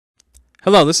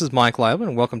Hello, this is Mike Lively,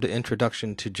 and welcome to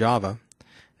Introduction to Java.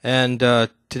 And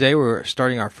today we're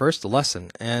starting our first lesson,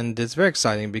 and it's very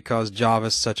exciting because Java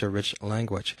is such a rich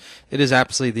language. It is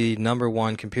absolutely the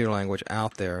 #1 computer language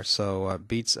out there, so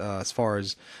beats as far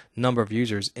as number of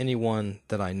users any one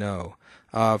that I know.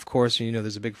 Of course, you know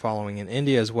there's a big following in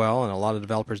India as well, and a lot of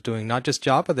developers doing not just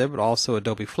Java there, but also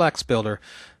Adobe Flex Builder,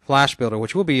 Flash Builder,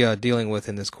 which we'll be dealing with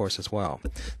in this course as well.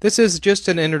 This is just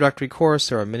an introductory course.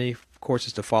 There are many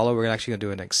courses to follow. We're actually going to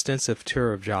do an extensive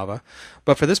tour of Java.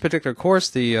 But for this particular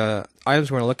course, the items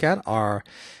we're going to look at are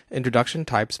introduction,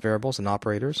 types, variables, and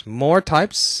operators, more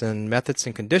types and methods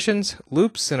and conditions,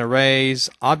 loops and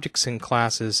arrays, objects and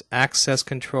classes, access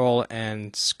control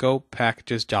and scope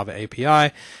packages, Java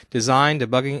API, design,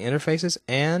 debugging interfaces,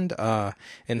 and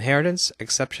inheritance,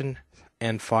 exception,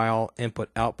 and file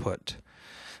input-output.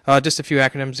 Just a few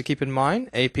acronyms to keep in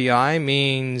mind. API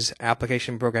means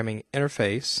Application Programming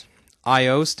Interface.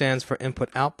 I/O stands for input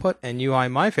output, and UI,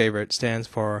 my favorite, stands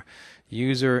for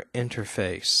user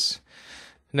interface.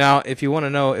 Now, if you want to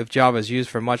know if Java is used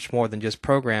for much more than just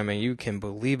programming, you can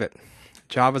believe it.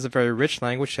 Java is a very rich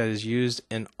language that is used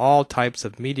in all types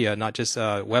of media, not just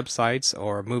websites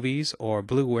or movies or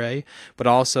Blu-ray, but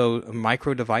also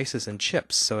micro devices and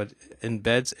chips. So it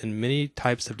embeds in many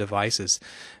types of devices,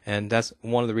 and that's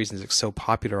one of the reasons it's so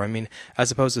popular. I mean,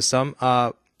 as opposed to some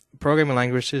programming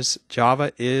languages,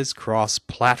 Java is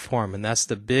cross-platform, and that's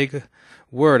the big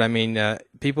word. I mean,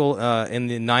 people in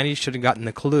the 90s should have gotten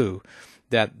the clue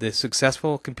that the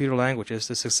successful computer languages,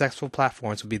 the successful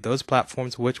platforms, would be those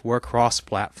platforms which were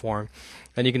cross-platform.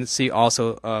 And you can see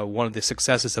also one of the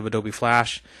successes of Adobe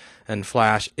Flash and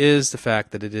Flash is the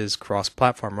fact that it is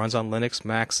cross-platform. Runs on Linux,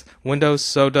 Macs, Windows,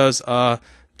 so does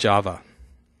Java.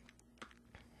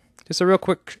 Just a real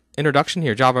quick introduction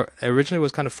here. Java originally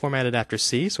was kind of formatted after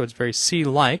C, so it's very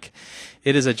C-like.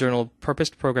 It is a general-purpose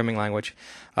programming language,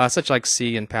 such like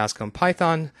C and Pascal and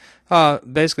Python.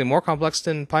 Basically more complex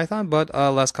than Python, but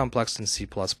less complex than C++.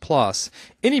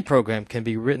 Any program can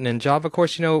be written in Java. Of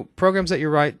course, you know, programs that you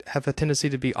write have a tendency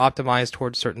to be optimized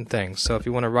towards certain things. So if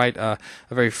you want to write a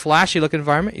very flashy-look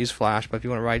environment, use Flash. But if you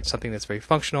want to write something that's very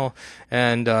functional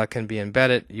and can be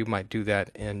embedded, you might do that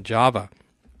in Java.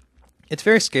 It's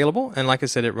very scalable, and like I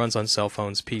said, it runs on cell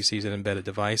phones, PCs, and embedded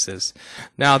devices.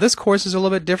 Now, this course is a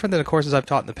little bit different than the courses I've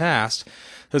taught in the past.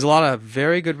 There's a lot of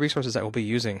very good resources that we'll be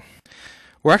using.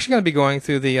 We're actually going to be going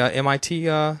through the MIT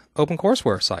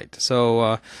OpenCourseWare site. So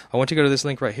I want you to go to this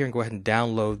link right here and go ahead and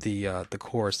download the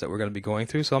course that we're going to be going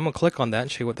through. So I'm going to click on that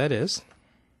and show you what that is.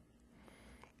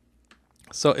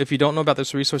 So if you don't know about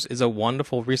this resource, it's a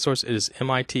wonderful resource. It is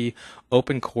MIT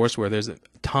OpenCourseWare. There's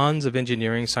tons of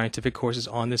engineering scientific courses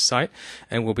on this site,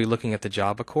 and we'll be looking at the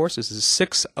Java course. This is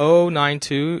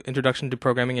 6092, Introduction to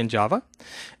Programming in Java.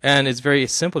 And it's very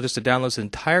simple just to download this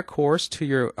entire course to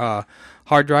your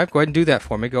hard drive. Go ahead and do that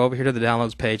for me. Go over here to the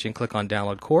downloads page and click on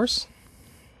Download Course.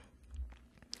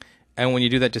 And when you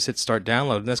do that, just hit Start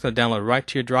Download. And that's going to download right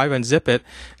to your drive, unzip it.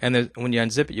 And when you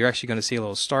unzip it, you're actually going to see a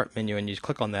little Start menu, and you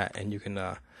click on that, and you can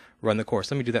run the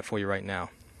course. Let me do that for you right now.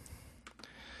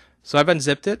 So I've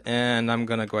unzipped it, and I'm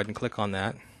going to go ahead and click on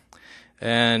that.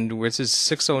 And this is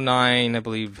 609, I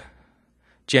believe,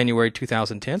 January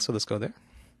 2010. So let's go there.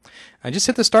 And just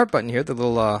hit the Start button here, the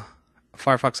little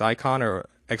Firefox icon or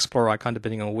Explorer icon,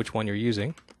 depending on which one you're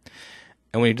using.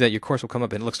 And when you do that, your course will come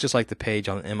up, and it looks just like the page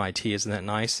on MIT. Isn't that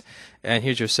nice? And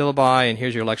here's your syllabi, and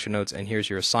here's your lecture notes, and here's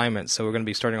your assignments. So we're going to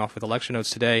be starting off with the lecture notes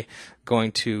today,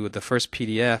 going to the first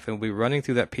PDF, and we'll be running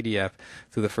through that PDF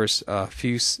through the first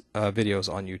few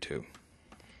videos on YouTube.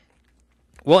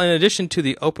 Well, in addition to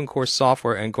the open course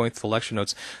software and going through the lecture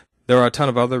notes, there are a ton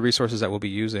of other resources that we'll be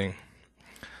using.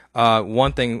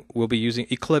 One thing, we'll be using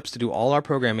Eclipse to do all our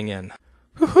programming in.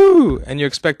 Woohoo! And you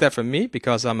expect that from me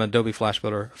because I'm an Adobe Flash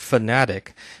Builder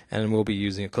fanatic, and we'll be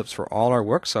using Eclipse for all our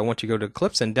work. So I want you to go to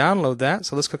Eclipse and download that.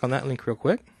 So let's click on that link real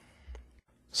quick.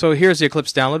 So here's the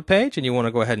Eclipse download page, and you want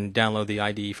to go ahead and download the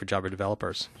IDE for Java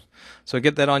developers. So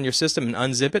get that on your system and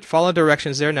unzip it. Follow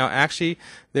directions there. Now, actually,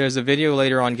 there's a video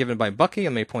later on given by Bucky. I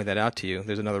may point that out to you.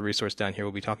 There's another resource down here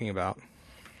we'll be talking about.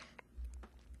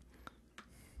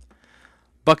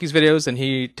 Bucky's videos, and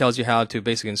he tells you how to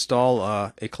basically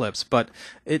install Eclipse, but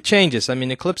it changes. I mean,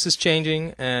 Eclipse is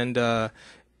changing, and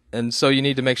so you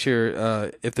need to make sure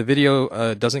if the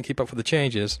video doesn't keep up with the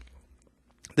changes,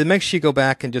 then make sure you go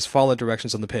back and just follow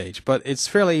directions on the page. But it's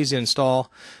fairly easy to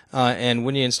install, and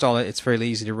when you install it, it's fairly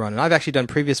easy to run. And I've actually done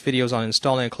previous videos on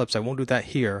installing Eclipse. I won't do that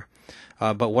here.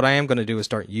 But what I am going to do is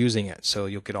start using it, so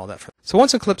you'll get all that. So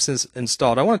once Eclipse is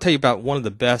installed, I want to tell you about one of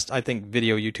the best, I think,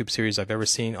 video YouTube series I've ever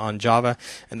seen on Java,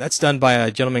 and that's done by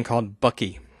a gentleman called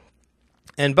Bucky.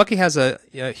 And Bucky has a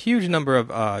huge number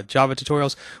of Java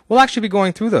tutorials. We'll actually be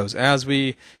going through those as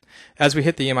we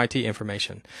hit the MIT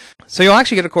information. So you'll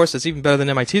actually get a course that's even better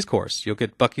than MIT's course. You'll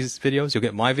get Bucky's videos, you'll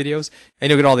get my videos,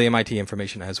 and you'll get all the MIT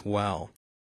information as well.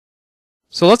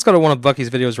 So let's go to one of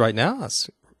Bucky's videos right now. Let's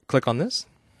click on this.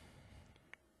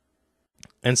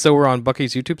 And so we're on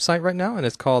Bucky's YouTube site right now, and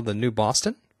it's called The New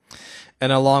Boston.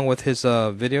 And along with his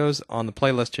videos on the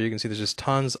playlist here, you can see there's just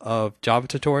tons of Java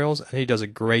tutorials, and he does a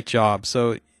great job.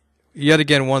 So yet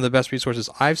again, one of the best resources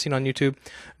I've seen on YouTube.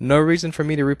 No reason for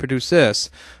me to reproduce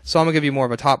this. So I'm going to give you more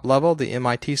of a top level, the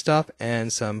MIT stuff,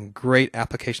 and some great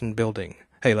application building.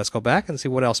 Hey, let's go back and see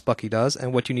what else Bucky does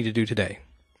and what you need to do today.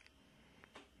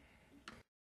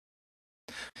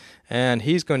 And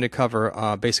he's going to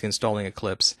cover basically installing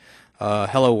Eclipse,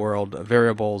 Hello World,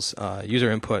 variables, user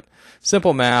input,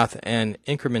 simple math, and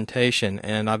incrementation.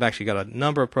 And I've actually got a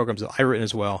number of programs that I've written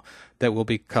as well that we'll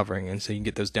be covering, and so you can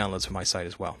get those downloads from my site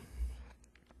as well.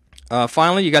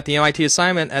 Finally, you got the MIT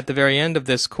assignment at the very end of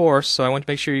this course, so I want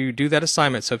to make sure you do that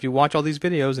assignment. So if you watch all these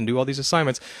videos and do all these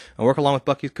assignments and work along with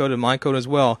Bucky's code and my code as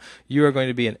well, you are going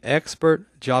to be an expert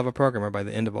Java programmer by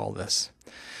the end of all this.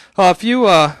 A few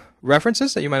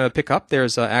references that you might want to pick up.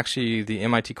 There's actually the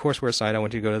MIT courseware site. I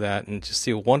want you to go to that and just see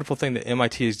a wonderful thing that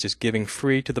MIT is just giving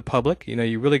free to the public. You know,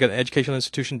 you really got an educational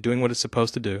institution doing what it's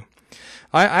supposed to do.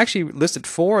 I actually listed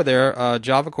 4 of their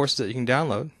Java courses that you can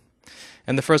download.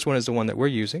 And the first one is the one that we're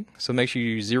using. So make sure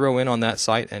you zero in on that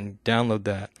site and download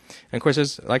that. And of course,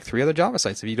 there's like 3 other Java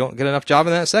sites. If you don't get enough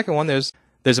Java in that second one, there's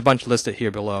a bunch listed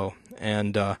here below.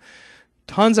 And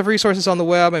tons of resources on the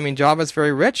web. I mean, Java is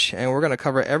very rich, and we're going to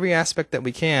cover every aspect that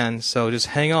we can. So just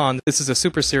hang on. This is a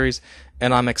super series,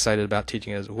 and I'm excited about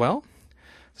teaching it as well.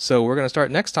 So we're going to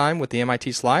start next time with the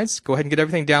MIT slides. Go ahead and get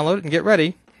everything downloaded and get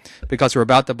ready, because we're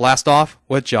about to blast off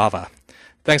with Java.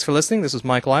 Thanks for listening. This is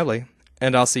Mike Lively,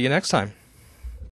 and I'll see you next time.